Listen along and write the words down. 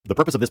The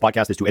purpose of this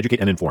podcast is to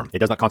educate and inform. It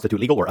does not constitute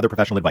legal or other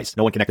professional advice.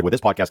 No one connected with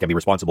this podcast can be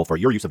responsible for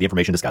your use of the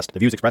information discussed. The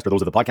views expressed are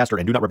those of the podcaster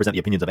and do not represent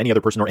the opinions of any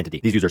other person or entity.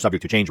 These views are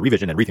subject to change,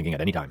 revision, and rethinking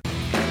at any time.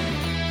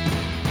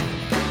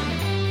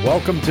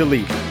 Welcome to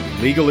LEAP,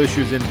 Legal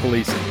Issues in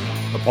Policing,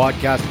 a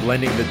podcast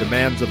blending the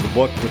demands of the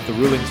book with the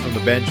rulings from the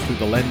bench through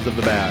the lens of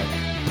the badge.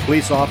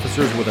 Police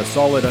officers with a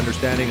solid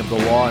understanding of the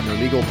law and their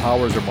legal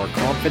powers are more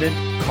confident,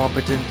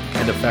 competent,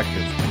 and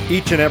effective.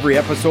 Each and every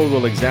episode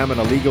will examine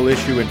a legal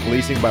issue in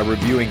policing by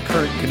reviewing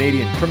current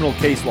Canadian criminal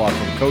case law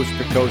from coast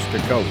to coast to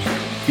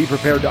coast. Be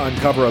prepared to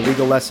uncover a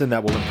legal lesson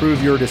that will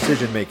improve your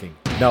decision making.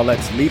 Now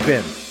let's leap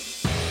in.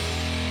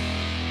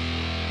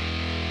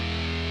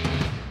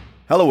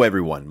 Hello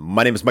everyone,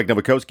 my name is Mike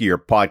Nowakowski, your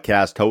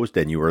podcast host,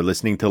 and you are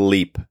listening to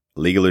LEAP,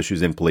 Legal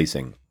Issues in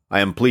Policing.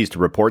 I am pleased to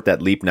report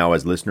that LEAP now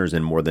has listeners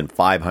in more than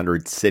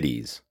 500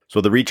 cities.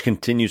 So the reach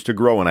continues to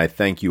grow, and I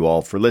thank you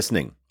all for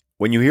listening.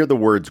 When you hear the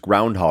words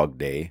Groundhog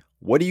Day,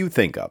 what do you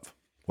think of?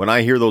 When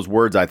I hear those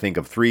words, I think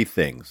of three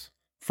things.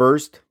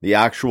 First, the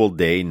actual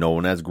day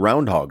known as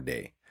Groundhog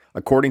Day.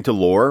 According to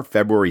lore,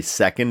 February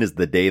 2nd is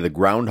the day the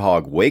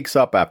groundhog wakes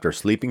up after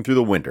sleeping through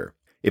the winter.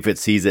 If it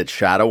sees its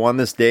shadow on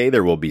this day,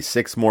 there will be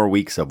 6 more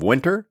weeks of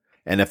winter,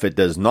 and if it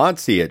does not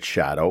see its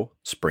shadow,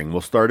 spring will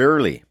start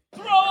early.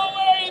 Throw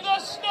away the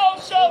snow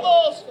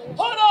shovels!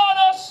 Put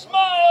on a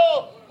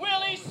smile!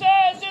 Willie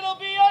says it'll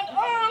be an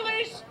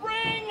early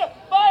spring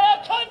by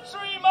a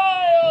country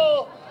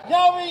mile!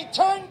 Now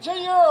return to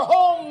your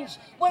homes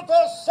with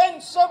a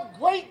sense of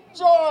great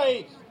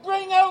joy.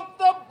 Bring out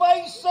the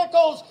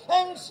bicycles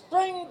and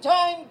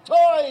springtime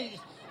toys.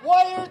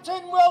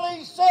 Wyerton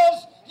Willie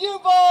says,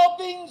 you've all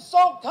been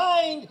so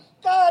kind.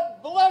 God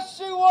bless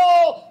you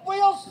all.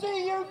 We'll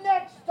see you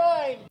next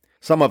time.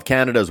 Some of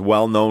Canada's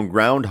well-known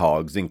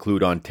groundhogs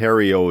include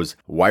Ontario's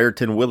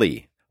Wyerton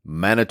Willie,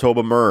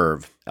 Manitoba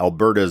Merv,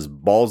 Alberta's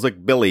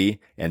Balzac Billy,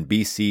 and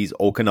BC's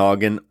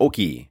Okanagan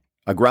Okie.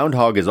 A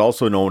groundhog is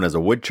also known as a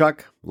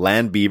woodchuck,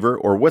 land beaver,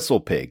 or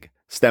whistle pig,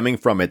 stemming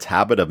from its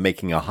habit of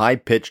making a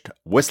high-pitched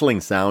whistling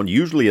sound,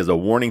 usually as a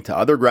warning to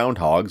other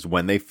groundhogs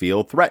when they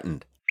feel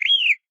threatened.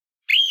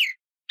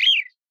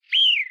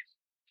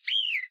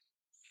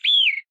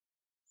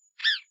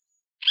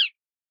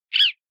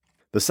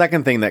 The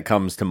second thing that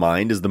comes to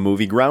mind is the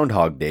movie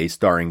Groundhog Day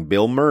starring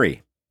Bill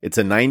Murray. It's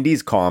a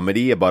 90s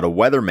comedy about a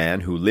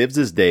weatherman who lives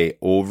his day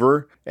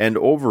over and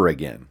over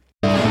again.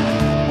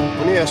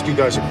 Let me ask you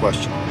guys a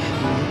question.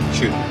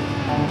 Shoot.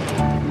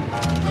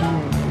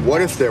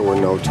 What if there were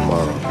no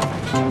tomorrow?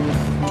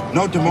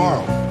 No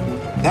tomorrow.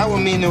 That would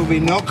mean there would be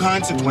no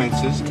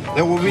consequences.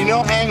 There would be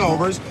no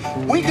hangovers.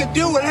 We could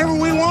do whatever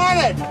we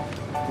wanted.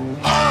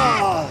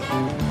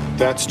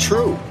 That's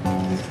true.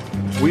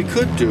 We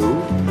could do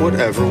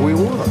whatever we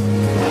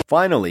want.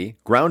 Finally,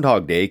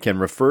 Groundhog Day can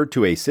refer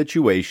to a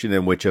situation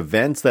in which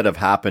events that have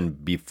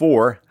happened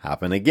before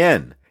happen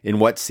again, in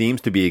what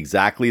seems to be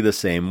exactly the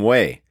same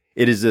way.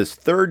 It is this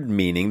third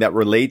meaning that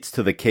relates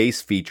to the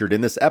case featured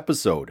in this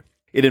episode.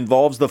 It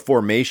involves the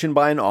formation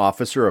by an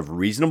officer of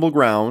reasonable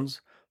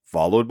grounds,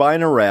 followed by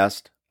an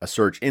arrest, a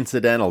search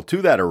incidental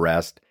to that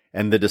arrest,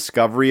 and the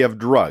discovery of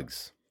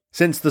drugs.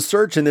 Since the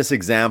search in this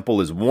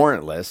example is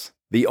warrantless,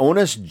 the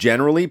onus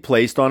generally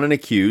placed on an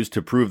accused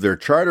to prove their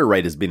charter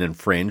right has been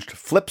infringed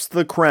flips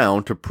the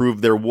crown to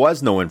prove there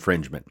was no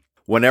infringement.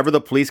 Whenever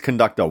the police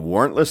conduct a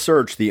warrantless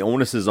search, the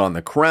onus is on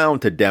the crown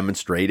to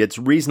demonstrate its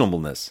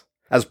reasonableness.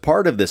 As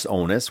part of this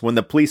onus, when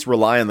the police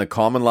rely on the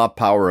common law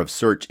power of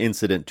search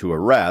incident to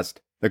arrest,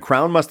 the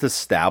Crown must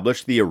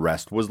establish the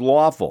arrest was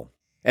lawful.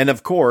 And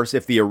of course,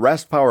 if the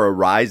arrest power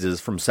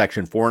arises from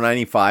Section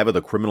 495 of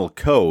the Criminal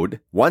Code,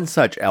 one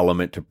such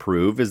element to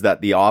prove is that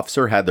the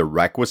officer had the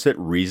requisite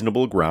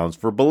reasonable grounds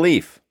for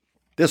belief.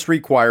 This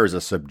requires a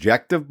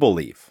subjective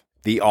belief.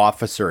 The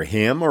officer,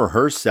 him or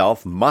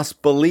herself,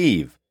 must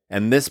believe,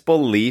 and this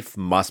belief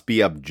must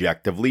be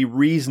objectively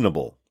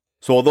reasonable.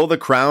 So although the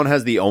Crown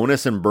has the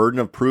onus and burden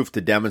of proof to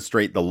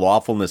demonstrate the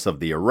lawfulness of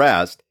the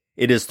arrest,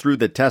 it is through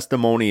the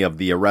testimony of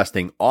the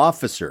arresting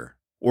officer,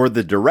 or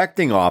the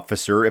directing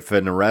officer if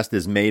an arrest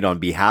is made on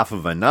behalf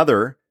of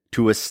another,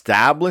 to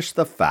establish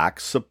the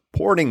facts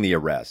supporting the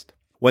arrest.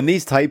 When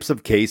these types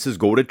of cases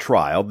go to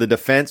trial, the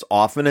defense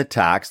often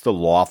attacks the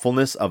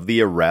lawfulness of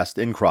the arrest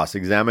in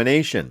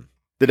cross-examination.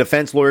 The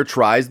defense lawyer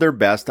tries their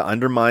best to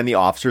undermine the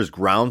officer's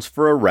grounds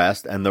for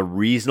arrest and the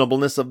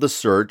reasonableness of the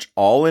search,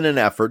 all in an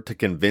effort to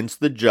convince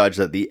the judge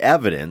that the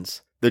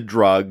evidence, the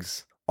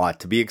drugs, ought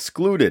to be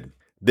excluded.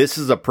 This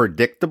is a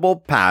predictable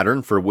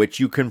pattern for which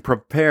you can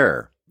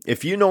prepare.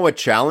 If you know a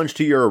challenge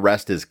to your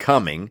arrest is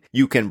coming,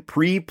 you can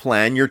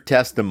pre-plan your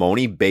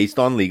testimony based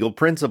on legal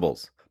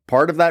principles.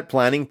 Part of that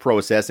planning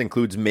process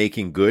includes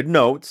making good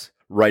notes,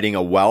 writing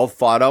a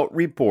well-thought-out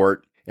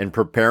report, and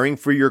preparing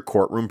for your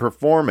courtroom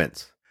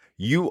performance.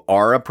 You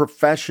are a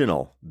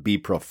professional. Be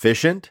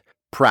proficient,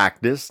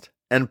 practiced,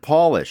 and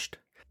polished.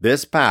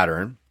 This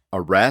pattern,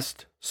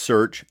 arrest,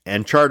 search,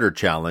 and charter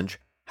challenge,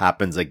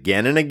 happens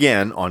again and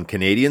again on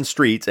Canadian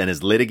streets and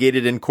is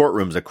litigated in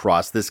courtrooms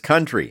across this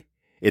country.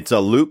 It's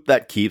a loop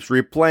that keeps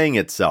replaying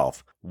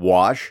itself.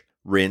 Wash,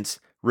 rinse,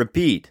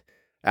 Repeat.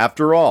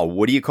 After all,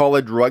 what do you call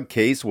a drug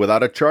case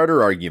without a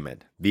charter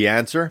argument? The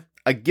answer?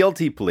 A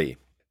guilty plea.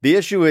 The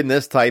issue in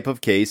this type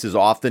of case is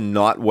often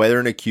not whether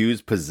an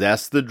accused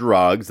possessed the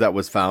drugs that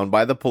was found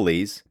by the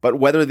police, but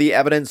whether the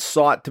evidence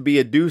sought to be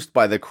adduced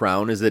by the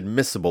Crown is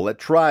admissible at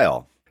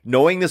trial.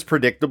 Knowing this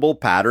predictable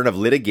pattern of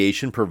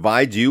litigation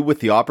provides you with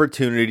the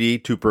opportunity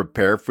to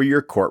prepare for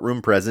your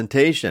courtroom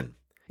presentation.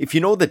 If you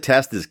know the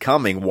test is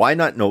coming, why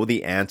not know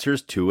the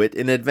answers to it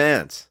in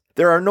advance?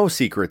 There are no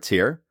secrets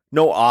here,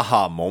 no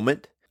aha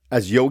moment.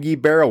 As Yogi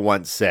Berra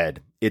once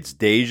said, it's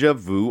deja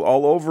vu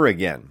all over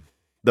again.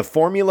 The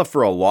formula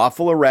for a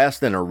lawful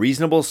arrest and a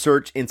reasonable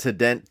search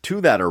incident to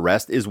that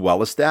arrest is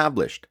well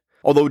established.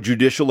 Although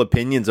judicial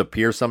opinions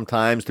appear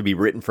sometimes to be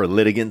written for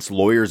litigants,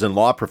 lawyers, and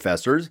law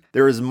professors,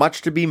 there is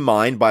much to be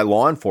mined by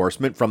law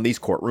enforcement from these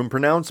courtroom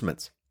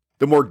pronouncements.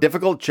 The more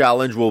difficult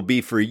challenge will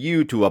be for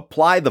you to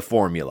apply the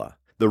formula,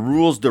 the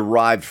rules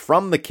derived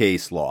from the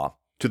case law,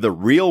 to the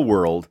real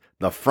world,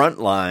 the front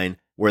line,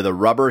 where the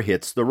rubber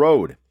hits the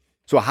road.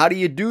 So how do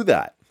you do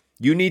that?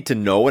 You need to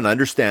know and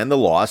understand the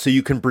law so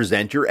you can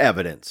present your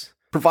evidence.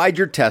 Provide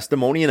your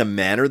testimony in a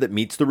manner that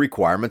meets the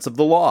requirements of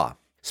the law.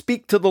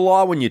 Speak to the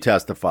law when you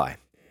testify.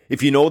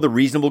 If you know the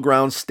reasonable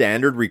grounds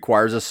standard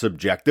requires a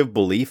subjective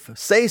belief,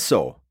 say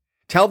so.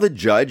 Tell the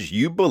judge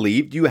you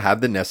believed you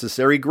had the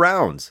necessary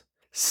grounds.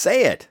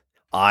 Say it.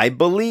 I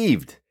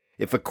believed.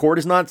 If a court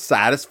is not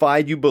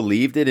satisfied you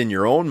believed it in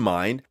your own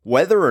mind,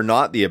 whether or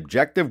not the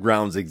objective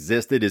grounds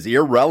existed is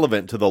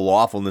irrelevant to the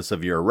lawfulness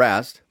of your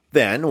arrest.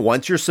 Then,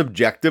 once your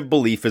subjective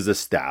belief is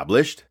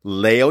established,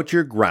 lay out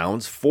your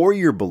grounds for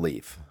your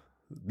belief.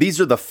 These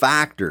are the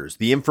factors,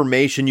 the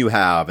information you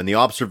have, and the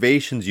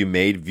observations you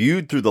made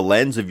viewed through the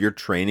lens of your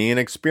training and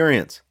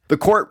experience. The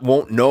court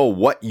won't know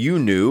what you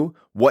knew,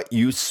 what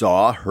you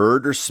saw,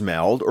 heard, or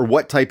smelled, or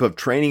what type of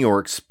training or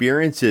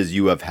experiences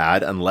you have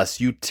had unless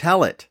you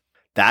tell it.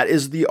 That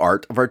is the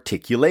art of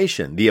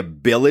articulation, the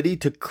ability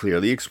to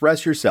clearly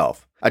express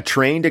yourself. A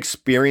trained,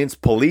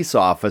 experienced police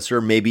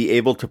officer may be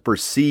able to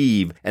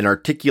perceive and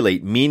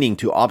articulate meaning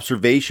to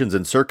observations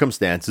and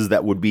circumstances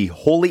that would be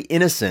wholly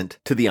innocent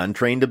to the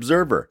untrained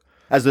observer.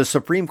 As the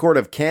Supreme Court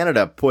of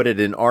Canada put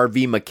it in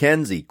R.V.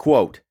 Mackenzie,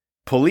 quote,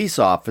 "Police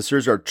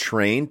officers are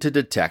trained to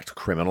detect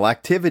criminal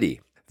activity.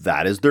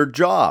 That is their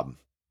job.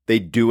 They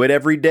do it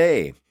every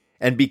day.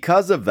 And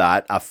because of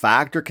that, a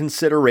fact or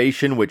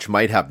consideration which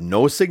might have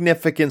no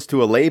significance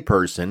to a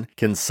layperson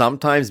can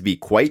sometimes be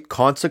quite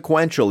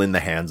consequential in the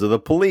hands of the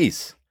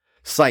police.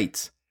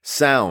 Sights,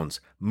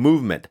 sounds,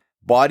 movement,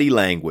 body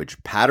language,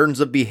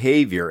 patterns of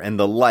behavior, and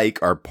the like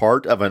are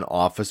part of an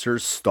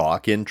officer's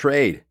stock in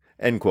trade."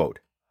 End quote.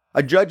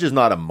 A judge is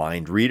not a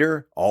mind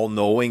reader,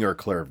 all-knowing, or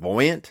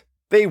clairvoyant.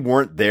 They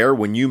weren't there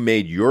when you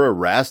made your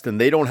arrest and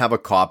they don't have a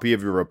copy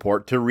of your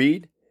report to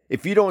read.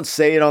 If you don't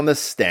say it on the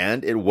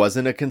stand, it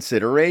wasn't a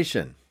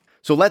consideration.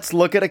 So let's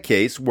look at a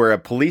case where a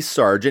police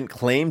sergeant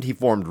claimed he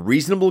formed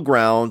reasonable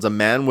grounds a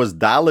man was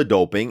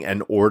dial-a-doping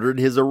and ordered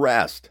his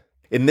arrest.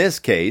 In this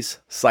case,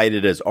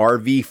 cited as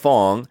R.V.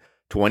 Fong,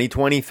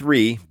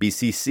 2023,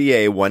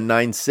 BCCA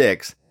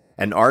 196,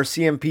 an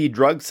RCMP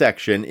drug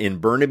section in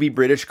Burnaby,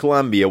 British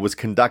Columbia was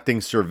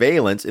conducting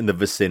surveillance in the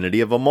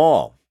vicinity of a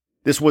mall.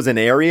 This was an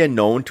area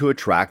known to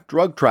attract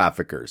drug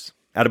traffickers.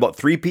 At about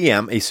 3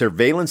 p.m., a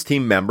surveillance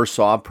team member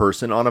saw a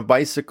person on a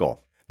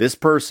bicycle. This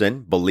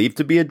person, believed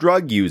to be a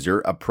drug user,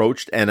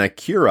 approached an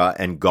Acura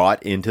and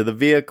got into the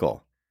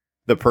vehicle.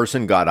 The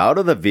person got out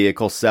of the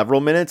vehicle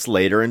several minutes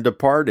later and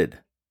departed.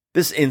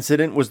 This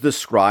incident was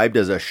described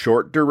as a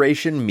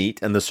short-duration meet,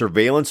 and the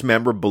surveillance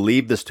member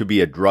believed this to be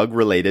a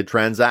drug-related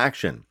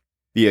transaction.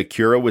 The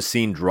Acura was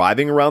seen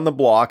driving around the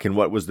block in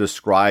what was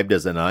described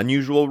as an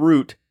unusual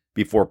route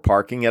before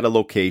parking at a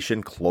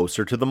location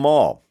closer to the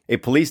mall. A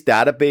police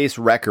database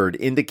record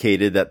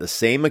indicated that the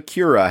same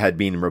Acura had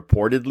been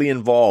reportedly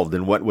involved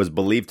in what was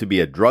believed to be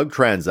a drug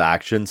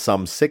transaction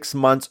some 6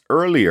 months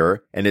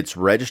earlier, and its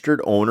registered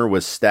owner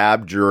was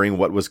stabbed during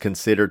what was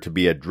considered to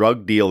be a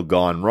drug deal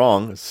gone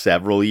wrong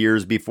several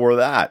years before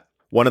that.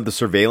 One of the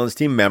surveillance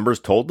team members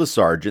told the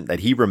sergeant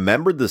that he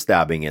remembered the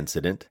stabbing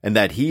incident and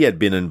that he had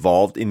been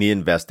involved in the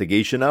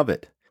investigation of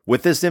it.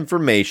 With this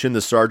information,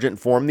 the sergeant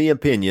formed the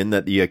opinion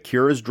that the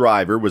Acura's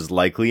driver was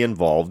likely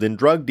involved in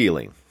drug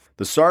dealing.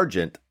 The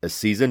sergeant, a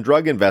seasoned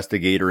drug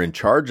investigator in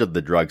charge of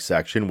the drug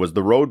section, was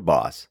the road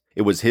boss.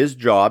 It was his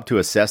job to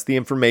assess the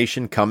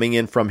information coming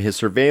in from his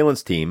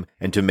surveillance team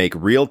and to make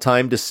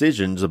real-time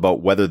decisions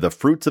about whether the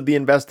fruits of the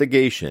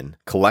investigation,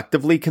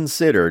 collectively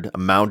considered,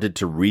 amounted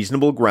to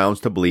reasonable grounds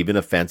to believe an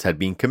offense had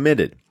been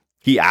committed.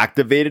 He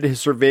activated his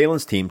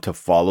surveillance team to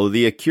follow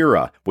the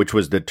Acura, which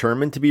was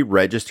determined to be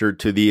registered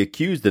to the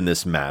accused in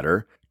this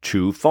matter,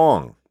 Chu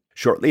Fong.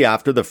 Shortly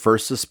after the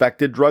first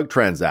suspected drug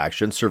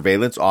transaction,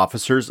 surveillance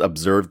officers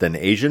observed an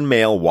Asian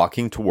male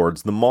walking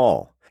towards the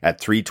mall. At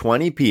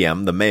 3:20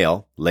 p.m., the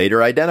male,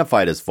 later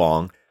identified as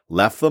Fong,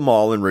 left the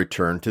mall and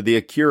returned to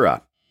the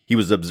Acura. He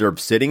was observed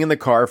sitting in the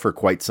car for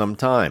quite some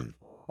time.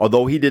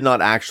 Although he did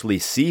not actually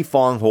see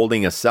Fong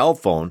holding a cell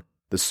phone,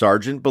 The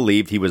sergeant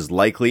believed he was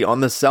likely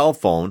on the cell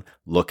phone,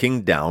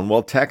 looking down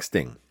while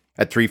texting.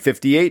 At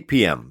 3:58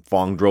 p.m.,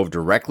 Fong drove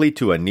directly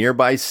to a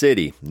nearby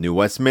city, New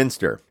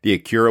Westminster. The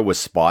Acura was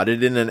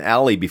spotted in an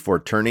alley before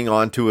turning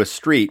onto a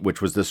street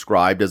which was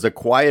described as a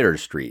quieter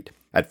street.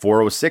 At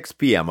 4:06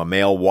 p.m., a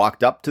male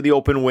walked up to the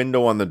open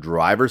window on the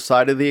driver's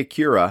side of the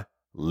Acura,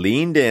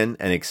 leaned in,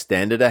 and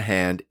extended a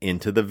hand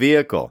into the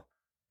vehicle.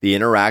 The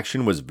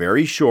interaction was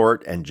very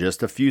short and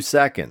just a few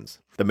seconds.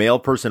 The male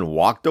person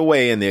walked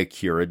away and the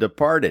Acura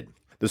departed.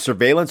 The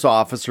surveillance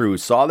officer who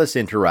saw this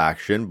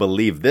interaction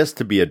believed this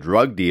to be a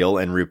drug deal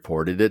and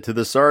reported it to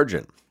the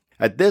sergeant.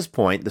 At this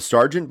point, the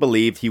sergeant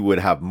believed he would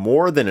have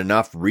more than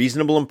enough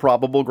reasonable and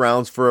probable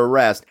grounds for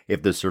arrest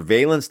if the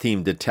surveillance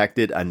team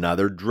detected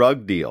another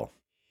drug deal.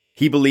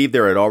 He believed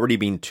there had already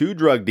been 2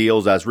 drug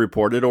deals as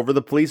reported over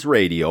the police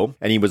radio,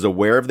 and he was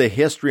aware of the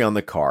history on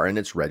the car and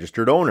its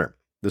registered owner.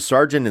 The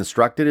sergeant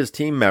instructed his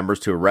team members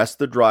to arrest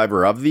the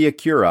driver of the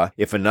Acura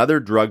if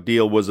another drug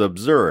deal was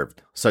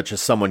observed, such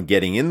as someone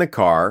getting in the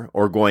car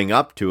or going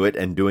up to it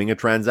and doing a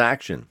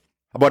transaction.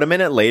 About a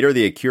minute later,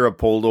 the Acura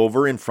pulled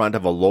over in front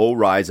of a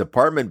low-rise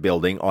apartment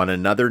building on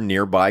another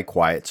nearby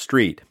quiet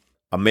street.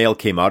 A male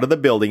came out of the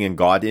building and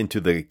got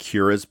into the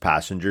Acura's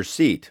passenger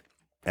seat.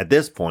 At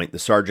this point, the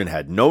sergeant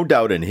had no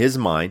doubt in his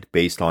mind,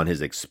 based on his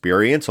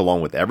experience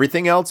along with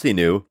everything else he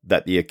knew,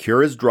 that the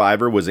Acura's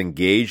driver was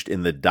engaged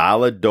in the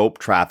dial-a-dope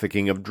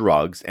trafficking of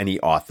drugs, and he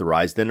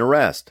authorized an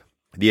arrest.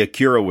 The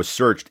Acura was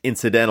searched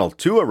incidental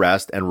to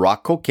arrest, and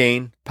rock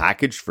cocaine,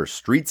 packaged for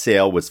street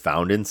sale, was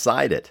found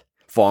inside it.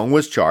 Fong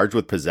was charged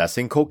with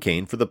possessing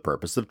cocaine for the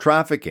purpose of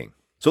trafficking.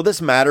 So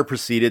this matter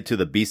proceeded to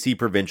the BC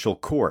Provincial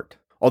Court.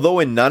 Although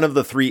in none of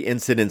the 3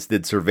 incidents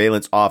did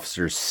surveillance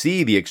officers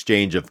see the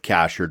exchange of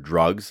cash or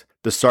drugs,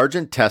 the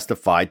sergeant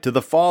testified to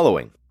the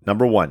following.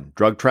 Number 1,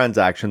 drug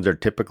transactions are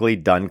typically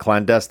done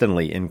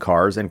clandestinely in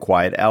cars and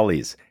quiet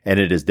alleys, and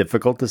it is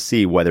difficult to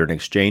see whether an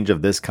exchange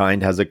of this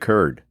kind has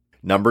occurred.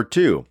 Number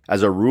 2,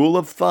 as a rule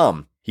of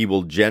thumb, he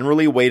will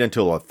generally wait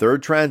until a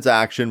third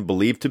transaction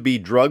believed to be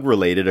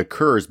drug-related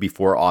occurs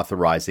before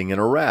authorizing an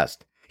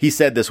arrest. He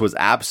said this was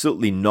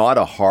absolutely not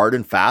a hard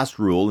and fast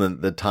rule,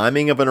 and the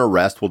timing of an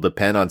arrest will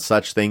depend on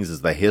such things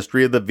as the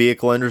history of the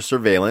vehicle under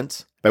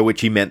surveillance, by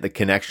which he meant the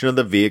connection of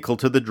the vehicle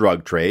to the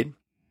drug trade,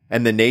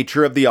 and the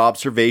nature of the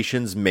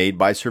observations made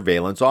by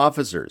surveillance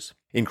officers.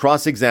 In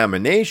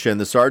cross-examination,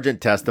 the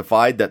sergeant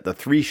testified that the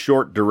 3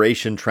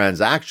 short-duration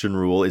transaction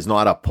rule is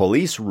not a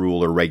police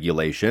rule or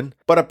regulation,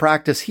 but a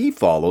practice he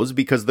follows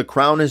because the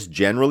Crown is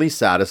generally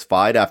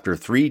satisfied after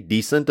 3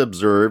 decent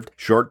observed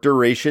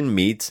short-duration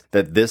meets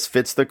that this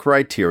fits the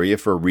criteria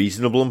for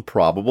reasonable and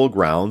probable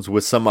grounds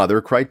with some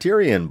other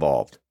criteria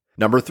involved.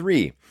 Number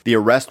 3. The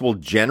arrest will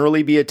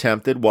generally be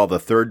attempted while the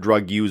third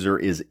drug user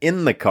is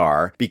in the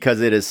car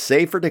because it is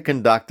safer to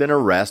conduct an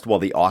arrest while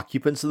the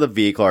occupants of the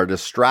vehicle are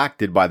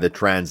distracted by the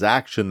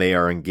transaction they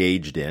are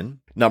engaged in.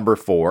 Number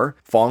 4,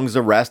 Fong's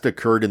arrest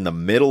occurred in the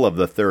middle of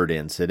the third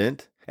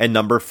incident. And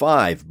number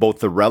 5, both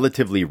the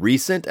relatively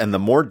recent and the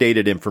more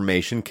dated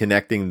information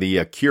connecting the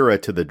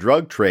Acura to the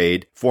drug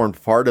trade formed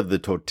part of the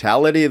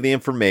totality of the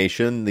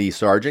information the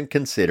sergeant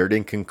considered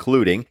in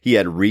concluding he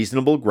had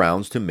reasonable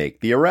grounds to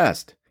make the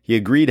arrest. He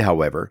agreed,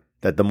 however,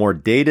 that the more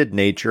dated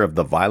nature of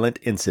the violent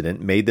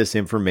incident made this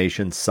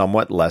information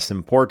somewhat less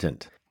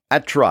important.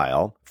 At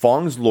trial,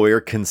 Fong's lawyer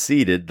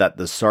conceded that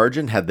the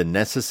sergeant had the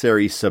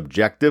necessary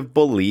subjective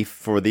belief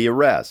for the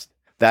arrest.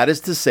 That is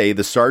to say,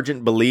 the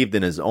sergeant believed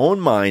in his own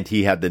mind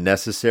he had the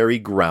necessary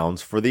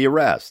grounds for the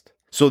arrest.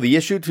 So the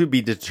issue to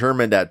be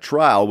determined at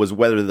trial was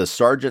whether the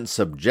sergeant's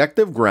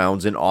subjective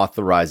grounds in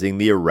authorizing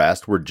the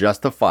arrest were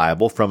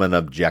justifiable from an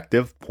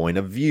objective point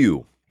of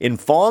view. In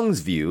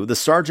Fong's view, the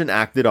sergeant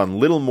acted on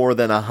little more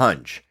than a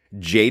hunch,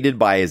 jaded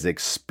by his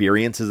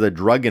experience as a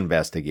drug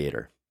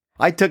investigator.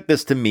 I took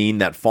this to mean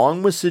that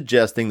Fong was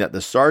suggesting that the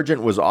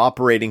sergeant was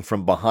operating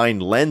from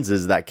behind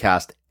lenses that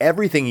cast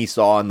everything he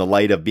saw in the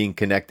light of being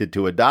connected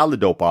to a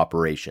dial-a-dope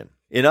operation.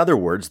 In other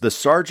words, the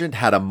sergeant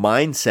had a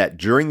mindset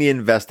during the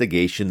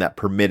investigation that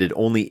permitted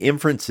only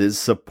inferences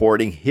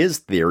supporting his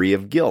theory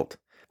of guilt.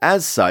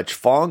 As such,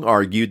 Fong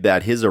argued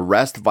that his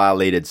arrest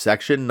violated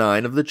Section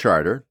 9 of the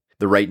Charter,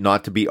 the right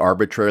not to be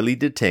arbitrarily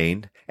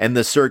detained, and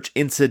the search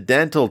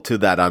incidental to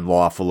that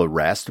unlawful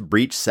arrest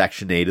breached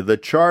Section 8 of the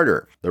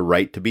Charter, the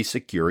right to be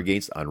secure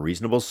against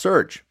unreasonable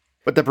search.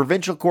 But the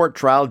provincial court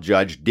trial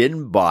judge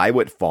didn't buy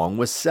what Fong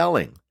was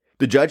selling.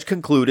 The judge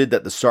concluded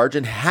that the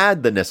sergeant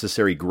had the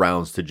necessary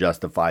grounds to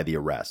justify the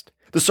arrest.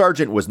 The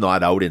sergeant was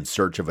not out in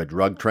search of a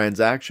drug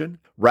transaction.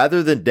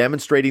 Rather than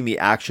demonstrating the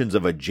actions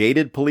of a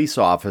jaded police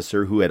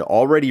officer who had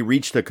already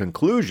reached a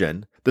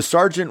conclusion, the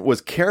sergeant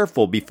was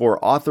careful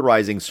before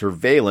authorizing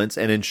surveillance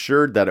and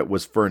ensured that it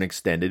was for an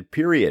extended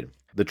period.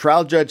 The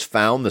trial judge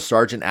found the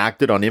sergeant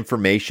acted on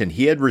information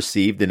he had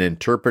received in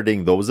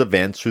interpreting those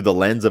events through the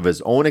lens of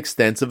his own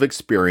extensive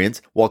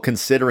experience while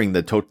considering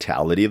the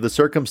totality of the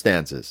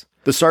circumstances.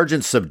 The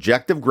sergeant's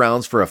subjective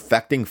grounds for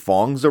effecting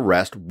Fong's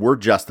arrest were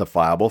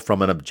justifiable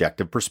from an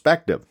objective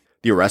perspective.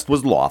 The arrest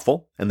was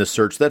lawful, and the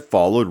search that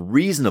followed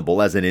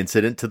reasonable as an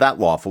incident to that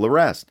lawful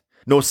arrest.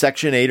 No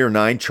Section 8 or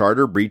 9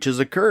 charter breaches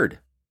occurred.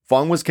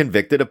 Fong was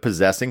convicted of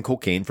possessing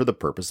cocaine for the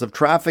purpose of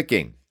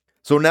trafficking.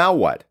 So now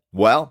what?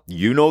 Well,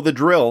 you know the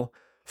drill.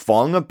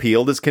 Fong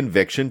appealed his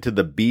conviction to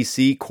the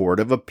BC Court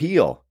of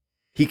Appeal.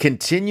 He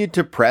continued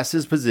to press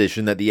his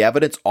position that the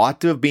evidence ought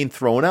to have been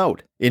thrown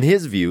out. In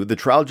his view, the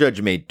trial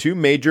judge made two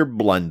major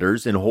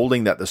blunders in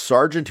holding that the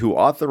sergeant who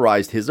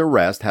authorized his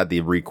arrest had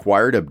the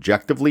required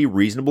objectively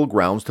reasonable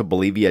grounds to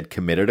believe he had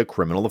committed a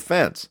criminal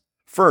offense.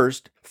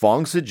 First,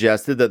 Fong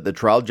suggested that the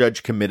trial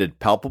judge committed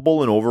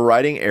palpable and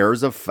overriding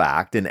errors of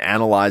fact in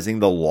analyzing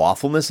the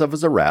lawfulness of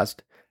his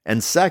arrest,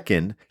 and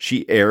second,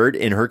 she erred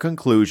in her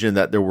conclusion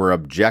that there were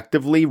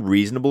objectively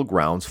reasonable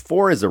grounds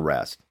for his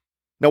arrest.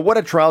 Now, what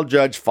a trial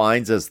judge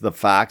finds as the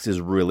facts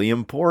is really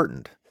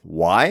important.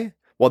 Why?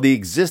 Well, the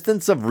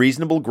existence of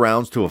reasonable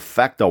grounds to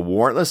effect a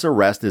warrantless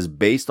arrest is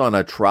based on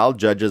a trial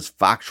judge's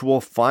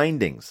factual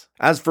findings.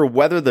 As for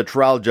whether the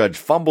trial judge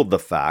fumbled the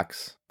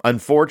facts,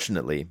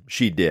 unfortunately,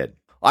 she did.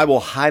 I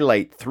will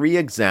highlight 3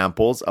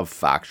 examples of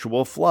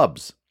factual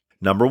flubs.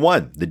 Number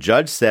 1, the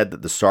judge said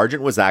that the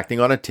sergeant was acting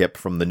on a tip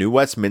from the New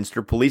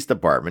Westminster Police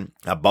Department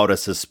about a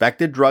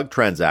suspected drug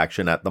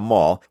transaction at the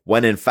mall,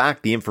 when in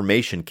fact the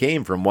information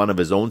came from one of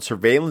his own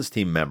surveillance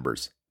team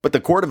members. But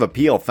the Court of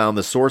Appeal found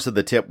the source of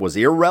the tip was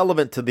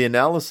irrelevant to the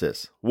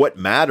analysis. What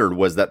mattered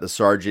was that the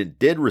sergeant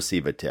did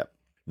receive a tip.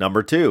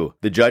 Number 2,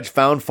 the judge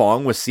found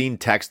Fong was seen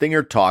texting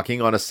or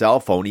talking on a cell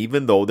phone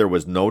even though there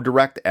was no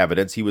direct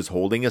evidence he was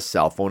holding a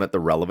cell phone at the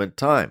relevant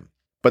time.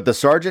 But the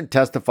sergeant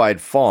testified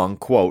Fong,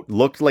 quote,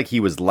 looked like he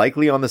was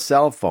likely on the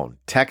cell phone,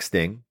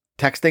 texting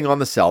on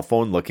the cell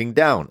phone looking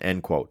down,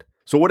 end quote.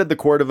 So what did the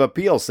Court of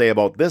Appeal say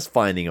about this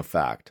finding of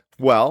fact?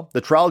 Well, the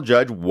trial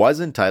judge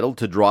was entitled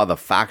to draw the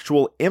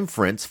factual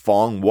inference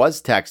Fong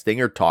was texting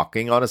or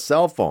talking on a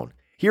cell phone.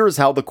 Here is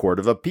how the Court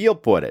of Appeal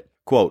put it,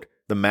 quote,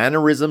 the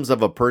mannerisms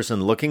of a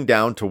person looking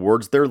down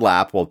towards their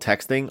lap while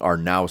texting are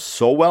now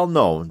so well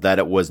known that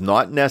it was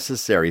not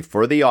necessary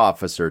for the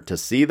officer to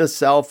see the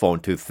cell phone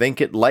to think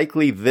it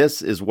likely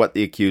this is what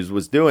the accused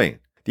was doing.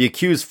 The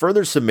accused's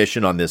further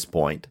submission on this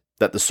point,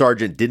 that the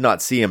sergeant did not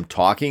see him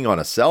talking on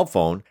a cell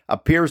phone,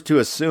 appears to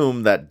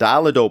assume that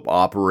dial-a-dope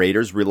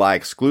operators rely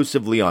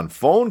exclusively on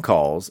phone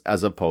calls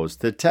as opposed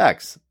to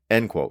texts,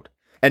 end quote.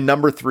 And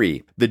number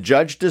 3, the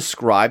judge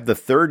described the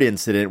third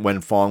incident when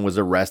Fong was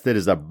arrested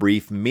as a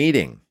brief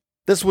meeting.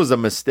 This was a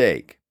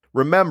mistake.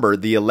 Remember,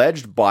 the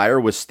alleged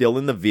buyer was still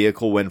in the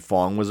vehicle when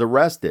Fong was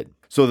arrested,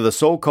 so the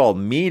so-called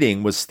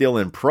meeting was still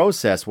in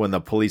process when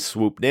the police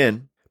swooped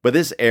in, but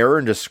this error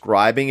in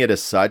describing it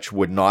as such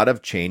would not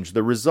have changed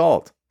the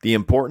result. The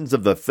importance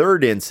of the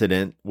third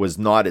incident was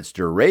not its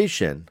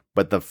duration,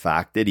 but the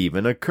fact it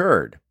even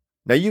occurred.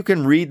 Now you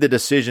can read the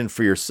decision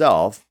for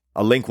yourself.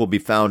 A link will be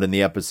found in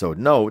the episode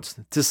notes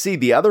to see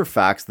the other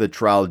facts the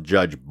trial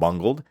judge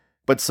bungled,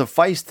 but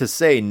suffice to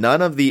say none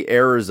of the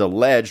errors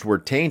alleged were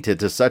tainted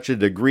to such a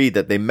degree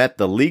that they met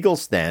the legal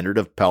standard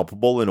of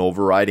palpable and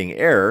overriding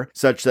error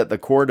such that the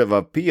Court of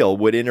Appeal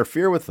would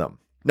interfere with them.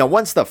 Now,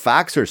 once the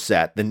facts are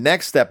set, the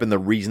next step in the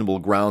reasonable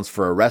grounds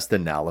for arrest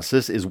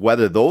analysis is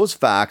whether those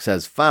facts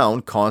as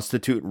found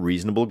constitute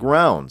reasonable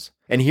grounds.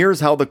 And here's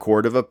how the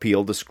Court of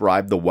Appeal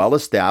described the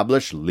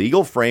well-established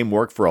legal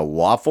framework for a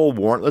lawful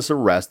warrantless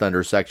arrest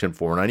under Section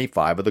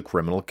 495 of the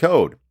Criminal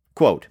Code.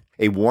 Quote,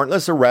 a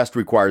warrantless arrest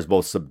requires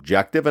both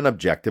subjective and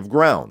objective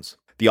grounds.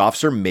 The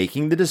officer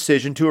making the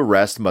decision to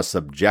arrest must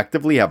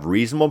subjectively have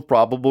reasonable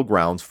probable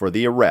grounds for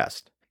the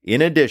arrest.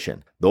 In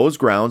addition, those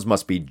grounds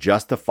must be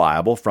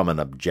justifiable from an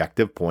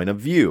objective point of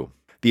view.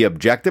 The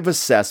objective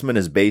assessment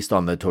is based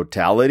on the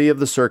totality of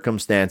the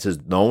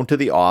circumstances known to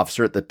the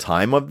officer at the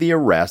time of the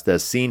arrest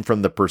as seen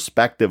from the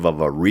perspective of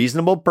a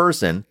reasonable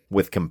person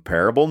with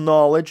comparable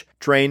knowledge,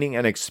 training,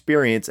 and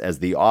experience as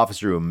the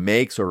officer who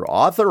makes or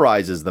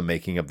authorizes the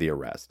making of the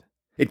arrest.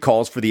 It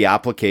calls for the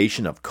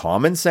application of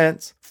common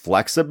sense,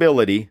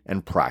 flexibility,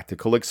 and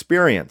practical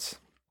experience.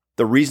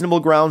 The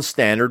reasonable grounds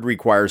standard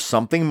requires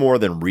something more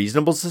than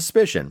reasonable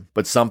suspicion,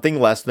 but something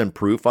less than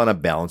proof on a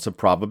balance of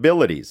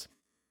probabilities.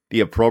 The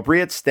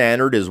appropriate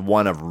standard is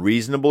one of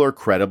reasonable or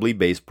credibly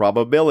based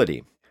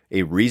probability.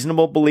 A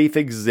reasonable belief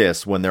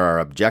exists when there are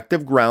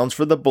objective grounds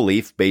for the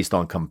belief based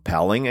on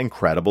compelling and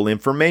credible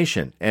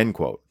information, end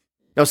quote.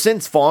 Now,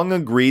 since Fong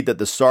agreed that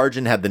the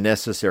sergeant had the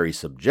necessary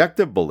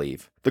subjective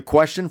belief, the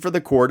question for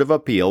the Court of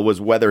Appeal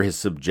was whether his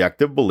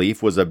subjective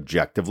belief was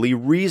objectively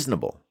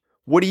reasonable.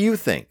 What do you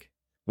think?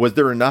 Was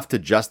there enough to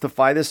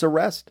justify this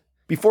arrest?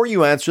 Before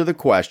you answer the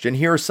question,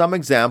 here are some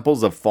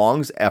examples of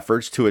Fong's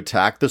efforts to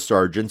attack the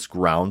sergeant's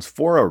grounds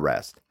for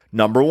arrest.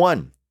 Number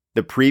 1,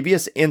 the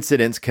previous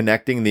incidents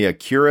connecting the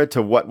Acura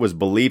to what was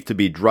believed to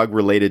be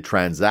drug-related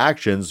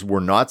transactions were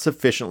not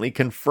sufficiently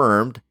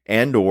confirmed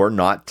and/or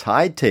not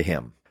tied to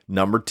him.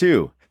 Number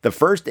 2, the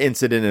first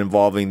incident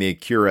involving the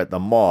Acura at the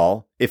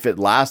mall, if it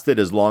lasted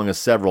as long as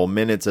several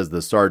minutes as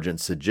the sergeant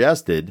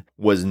suggested,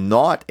 was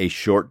not a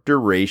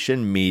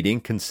short-duration meeting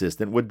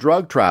consistent with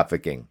drug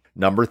trafficking.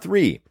 Number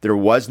 3, there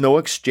was no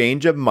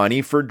exchange of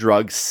money for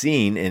drugs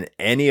seen in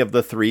any of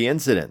the 3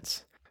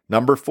 incidents.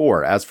 Number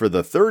 4, as for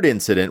the third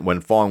incident when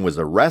Fong was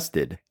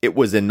arrested, it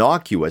was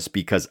innocuous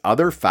because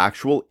other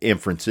factual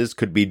inferences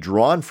could be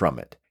drawn from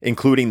it,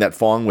 including that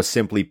Fong was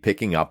simply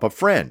picking up a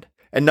friend.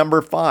 And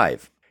number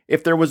 5,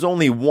 if there was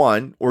only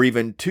 1 or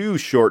even 2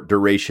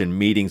 short-duration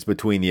meetings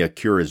between the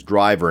Acura's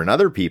driver and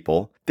other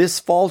people, this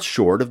falls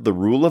short of the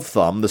rule of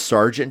thumb the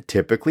sergeant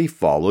typically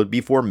followed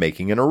before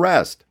making an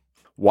arrest.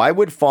 Why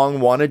would Fong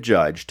want a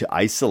judge to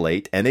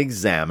isolate and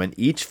examine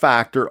each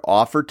factor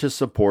offered to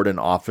support an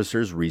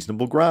officer's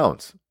reasonable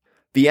grounds?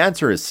 The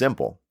answer is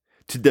simple: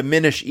 to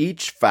diminish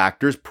each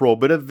factor's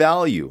probative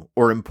value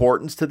or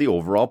importance to the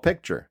overall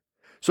picture.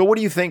 So what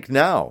do you think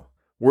now?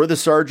 Were the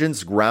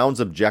sergeant's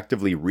grounds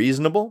objectively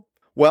reasonable?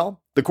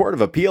 Well, the Court of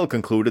Appeal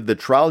concluded the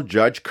trial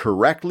judge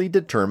correctly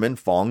determined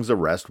Fong's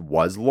arrest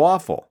was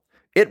lawful.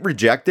 It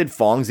rejected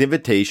Fong's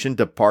invitation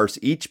to parse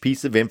each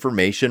piece of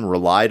information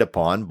relied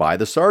upon by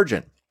the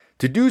sergeant.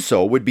 To do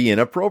so would be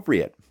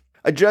inappropriate.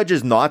 A judge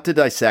is not to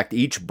dissect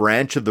each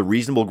branch of the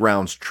reasonable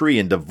grounds tree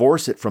and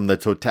divorce it from the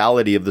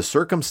totality of the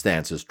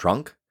circumstances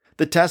trunk.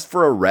 The test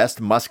for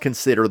arrest must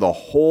consider the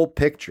whole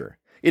picture.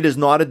 It is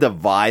not a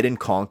divide and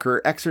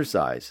conquer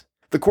exercise.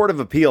 The Court of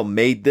Appeal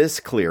made this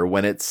clear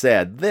when it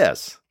said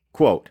this,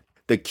 quote,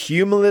 "The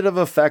cumulative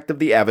effect of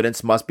the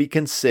evidence must be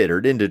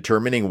considered in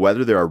determining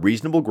whether there are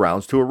reasonable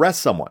grounds to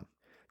arrest someone.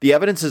 The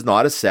evidence is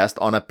not assessed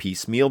on a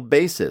piecemeal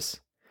basis.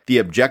 The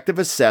objective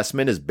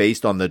assessment is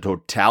based on the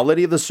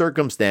totality of the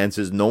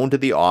circumstances known to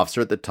the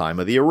officer at the time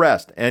of the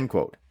arrest." End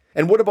quote.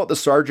 And what about the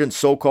sergeant's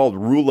so-called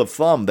rule of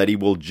thumb that he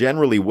will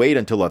generally wait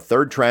until a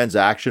third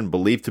transaction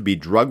believed to be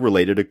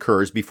drug-related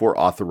occurs before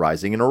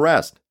authorizing an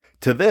arrest?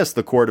 To this,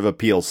 the Court of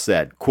Appeals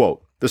said,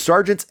 quote, "The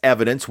sergeant's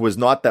evidence was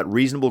not that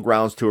reasonable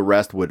grounds to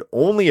arrest would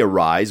only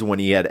arise when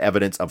he had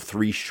evidence of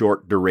 3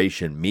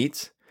 short-duration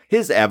meets.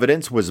 His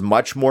evidence was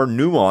much more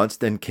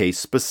nuanced and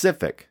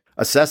case-specific.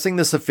 Assessing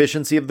the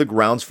sufficiency of the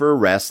grounds for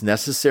arrest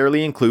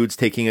necessarily includes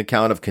taking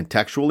account of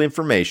contextual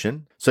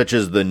information, such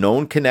as the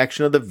known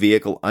connection of the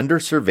vehicle under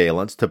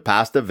surveillance to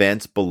past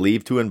events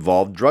believed to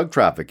involve drug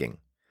trafficking.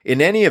 In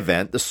any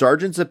event, the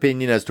sergeant's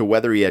opinion as to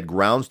whether he had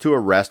grounds to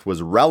arrest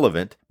was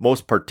relevant,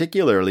 most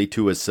particularly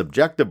to his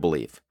subjective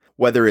belief.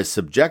 Whether his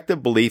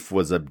subjective belief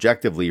was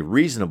objectively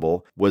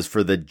reasonable was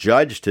for the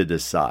judge to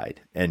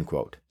decide." End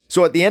quote.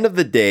 So at the end of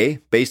the day,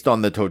 based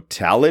on the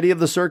totality of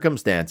the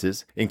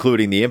circumstances,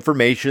 including the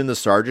information the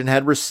sergeant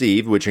had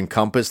received, which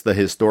encompassed the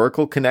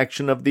historical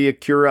connection of the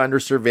Acura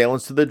under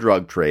surveillance to the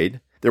drug trade,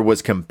 there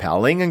was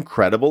compelling and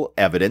credible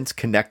evidence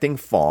connecting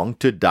Fong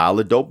to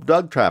dial-a-dope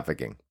drug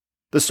trafficking.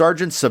 The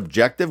sergeant's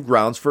subjective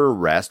grounds for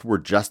arrest were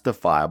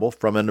justifiable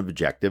from an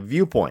objective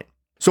viewpoint.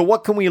 So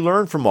what can we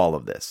learn from all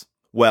of this?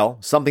 Well,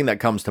 something that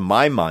comes to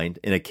my mind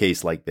in a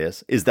case like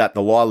this is that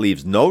the law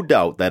leaves no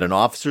doubt that an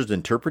officer's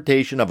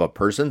interpretation of a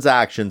person's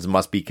actions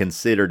must be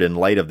considered in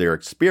light of their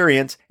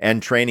experience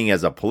and training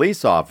as a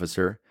police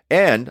officer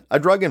and a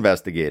drug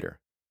investigator.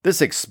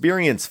 This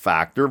experience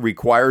factor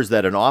requires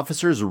that an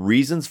officer's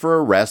reasons for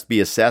arrest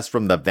be assessed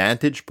from the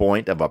vantage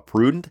point of a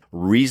prudent,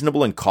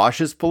 reasonable, and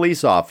cautious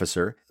police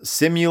officer,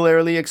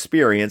 similarly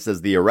experienced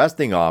as the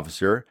arresting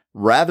officer,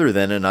 rather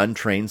than an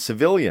untrained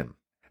civilian.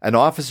 An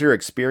officer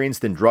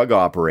experienced in drug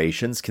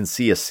operations can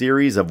see a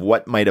series of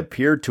what might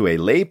appear to a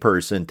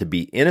layperson to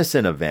be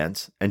innocent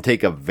events and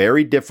take a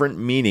very different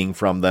meaning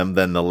from them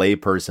than the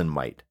layperson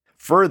might.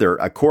 Further,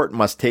 a court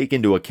must take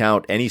into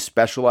account any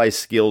specialized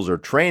skills or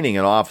training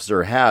an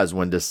officer has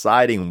when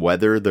deciding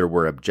whether there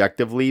were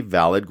objectively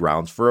valid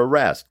grounds for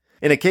arrest.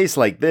 In a case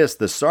like this,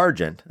 the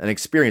sergeant, an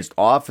experienced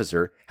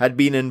officer, had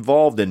been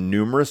involved in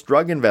numerous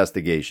drug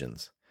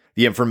investigations.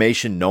 The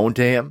information known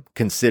to him,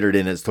 considered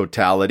in its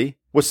totality,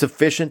 was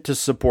sufficient to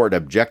support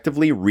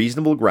objectively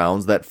reasonable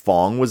grounds that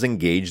Fong was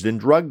engaged in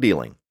drug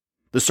dealing.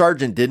 The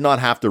sergeant did not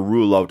have to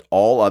rule out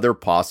all other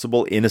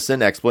possible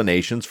innocent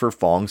explanations for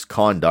Fong's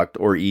conduct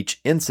or each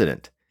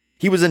incident.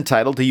 He was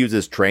entitled to use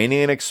his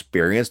training and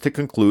experience to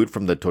conclude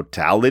from the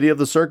totality of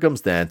the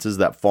circumstances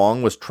that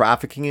Fong was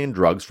trafficking in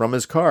drugs from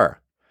his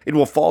car. It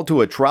will fall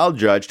to a trial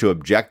judge to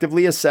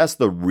objectively assess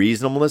the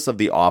reasonableness of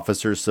the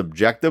officer's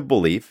subjective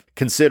belief,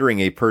 considering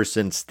a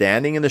person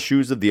standing in the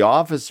shoes of the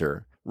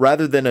officer,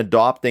 rather than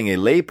adopting a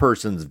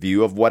layperson's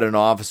view of what an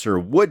officer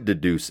would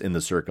deduce in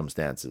the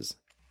circumstances.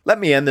 Let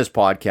me end this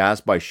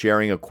podcast by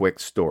sharing a quick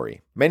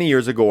story. Many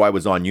years ago, I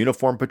was on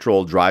uniform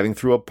patrol driving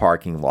through a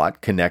parking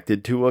lot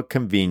connected to a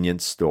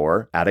convenience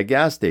store at a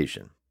gas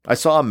station. I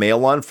saw a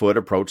male on foot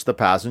approach the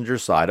passenger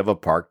side of a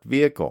parked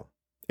vehicle.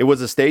 It was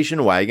a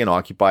station wagon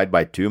occupied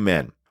by 2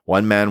 men.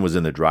 One man was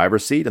in the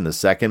driver's seat and the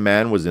second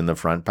man was in the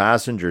front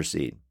passenger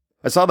seat.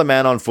 I saw the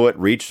man on foot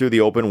reach through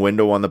the open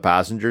window on the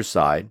passenger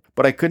side,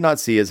 but I could not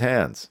see his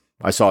hands.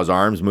 I saw his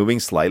arms moving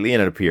slightly,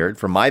 and it appeared,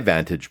 from my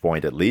vantage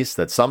point at least,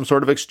 that some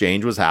sort of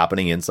exchange was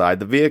happening inside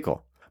the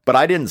vehicle. But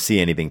I didn't see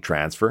anything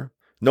transfer.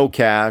 No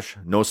cash,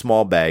 no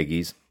small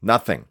baggies,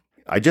 nothing.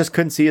 I just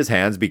couldn't see his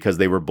hands because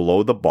they were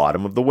below the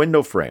bottom of the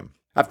window frame.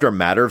 After a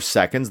matter of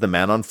seconds, the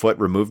man on foot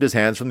removed his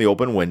hands from the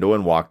open window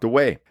and walked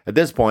away. At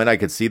this point, I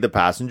could see the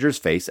passenger's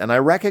face and I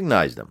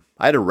recognized him.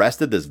 I had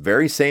arrested this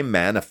very same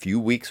man a few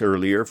weeks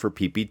earlier for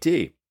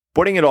PPT.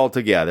 Putting it all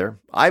together,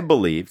 I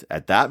believed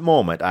at that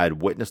moment I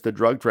had witnessed a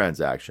drug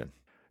transaction.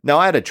 Now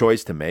I had a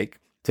choice to make: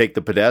 take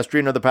the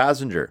pedestrian or the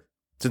passenger.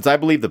 Since I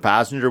believed the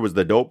passenger was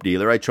the dope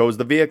dealer, I chose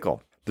the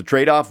vehicle. The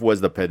trade-off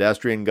was the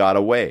pedestrian got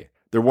away.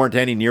 There weren't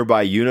any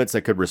nearby units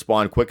that could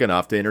respond quick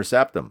enough to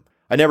intercept him.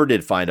 I never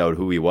did find out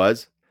who he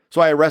was.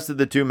 So I arrested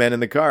the two men in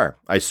the car.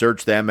 I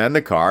searched them and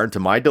the car, and to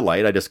my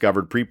delight, I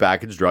discovered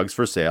prepackaged drugs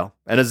for sale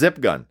and a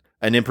zip gun,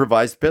 an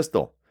improvised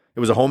pistol. It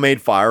was a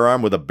homemade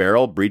firearm with a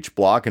barrel, breech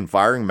block, and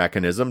firing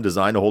mechanism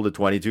designed to hold a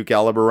 .22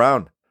 caliber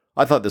round.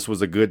 I thought this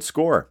was a good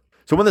score.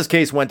 So when this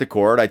case went to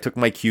court, I took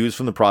my cues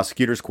from the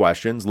prosecutor's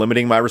questions,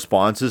 limiting my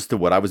responses to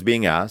what I was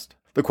being asked.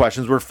 The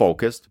questions were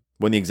focused.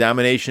 When the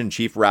examination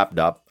chief wrapped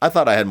up, I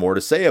thought I had more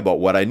to say about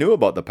what I knew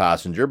about the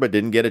passenger, but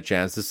didn't get a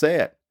chance to say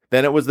it.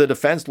 Then it was the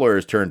defense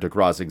lawyer's turn to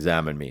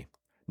cross-examine me.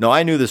 Now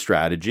I knew the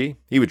strategy.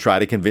 He would try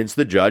to convince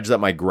the judge that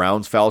my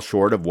grounds fell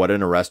short of what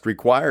an arrest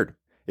required.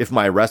 If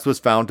my arrest was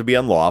found to be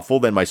unlawful,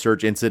 then my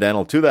search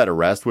incidental to that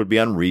arrest would be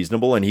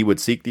unreasonable and he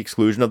would seek the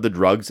exclusion of the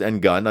drugs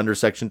and gun under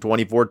Section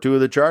 24(2) of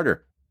the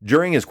Charter.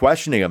 During his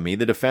questioning of me,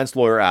 the defense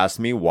lawyer asked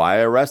me why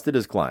I arrested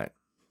his client.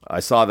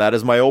 I saw that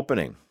as my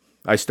opening.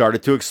 I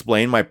started to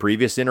explain my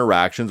previous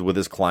interactions with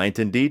his client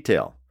in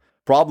detail.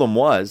 Problem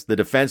was, the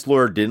defense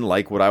lawyer didn't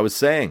like what I was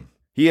saying.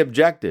 He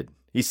objected.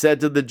 He said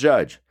to the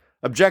judge,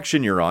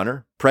 "Objection, Your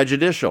Honor,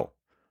 prejudicial."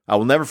 I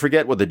will never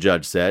forget what the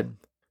judge said.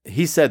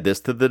 He said this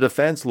to the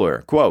defense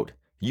lawyer, quote,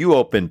 "You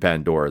opened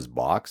Pandora's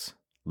box.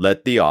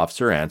 Let the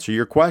officer answer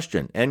your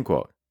question," end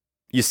quote.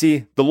 You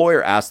see, the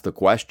lawyer asked the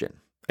question,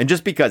 and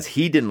just because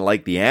he didn't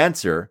like the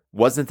answer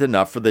wasn't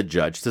enough for the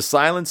judge to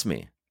silence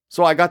me.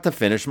 So I got to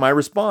finish my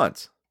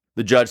response.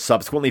 The judge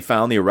subsequently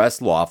found the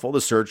arrest lawful, the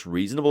search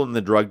reasonable, and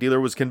the drug dealer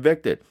was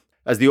convicted.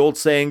 As the old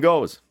saying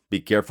goes, be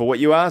careful what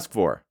you ask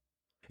for.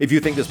 If you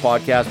think this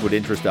podcast would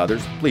interest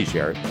others, please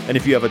share it. And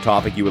if you have a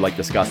topic you would like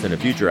discussed in a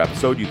future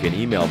episode, you can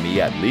email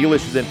me at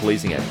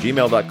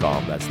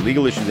legalissuesinpolicing@gmail.com. That's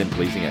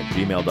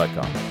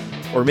legalissuesinpolicing@gmail.com.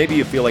 Or maybe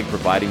you feel like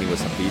providing me with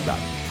some feedback.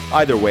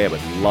 Either way, I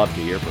would love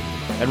to hear from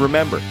you. And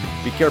remember,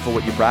 be careful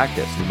what you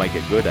practice. You might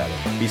get good at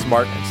it. Be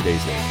smart and stay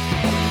safe.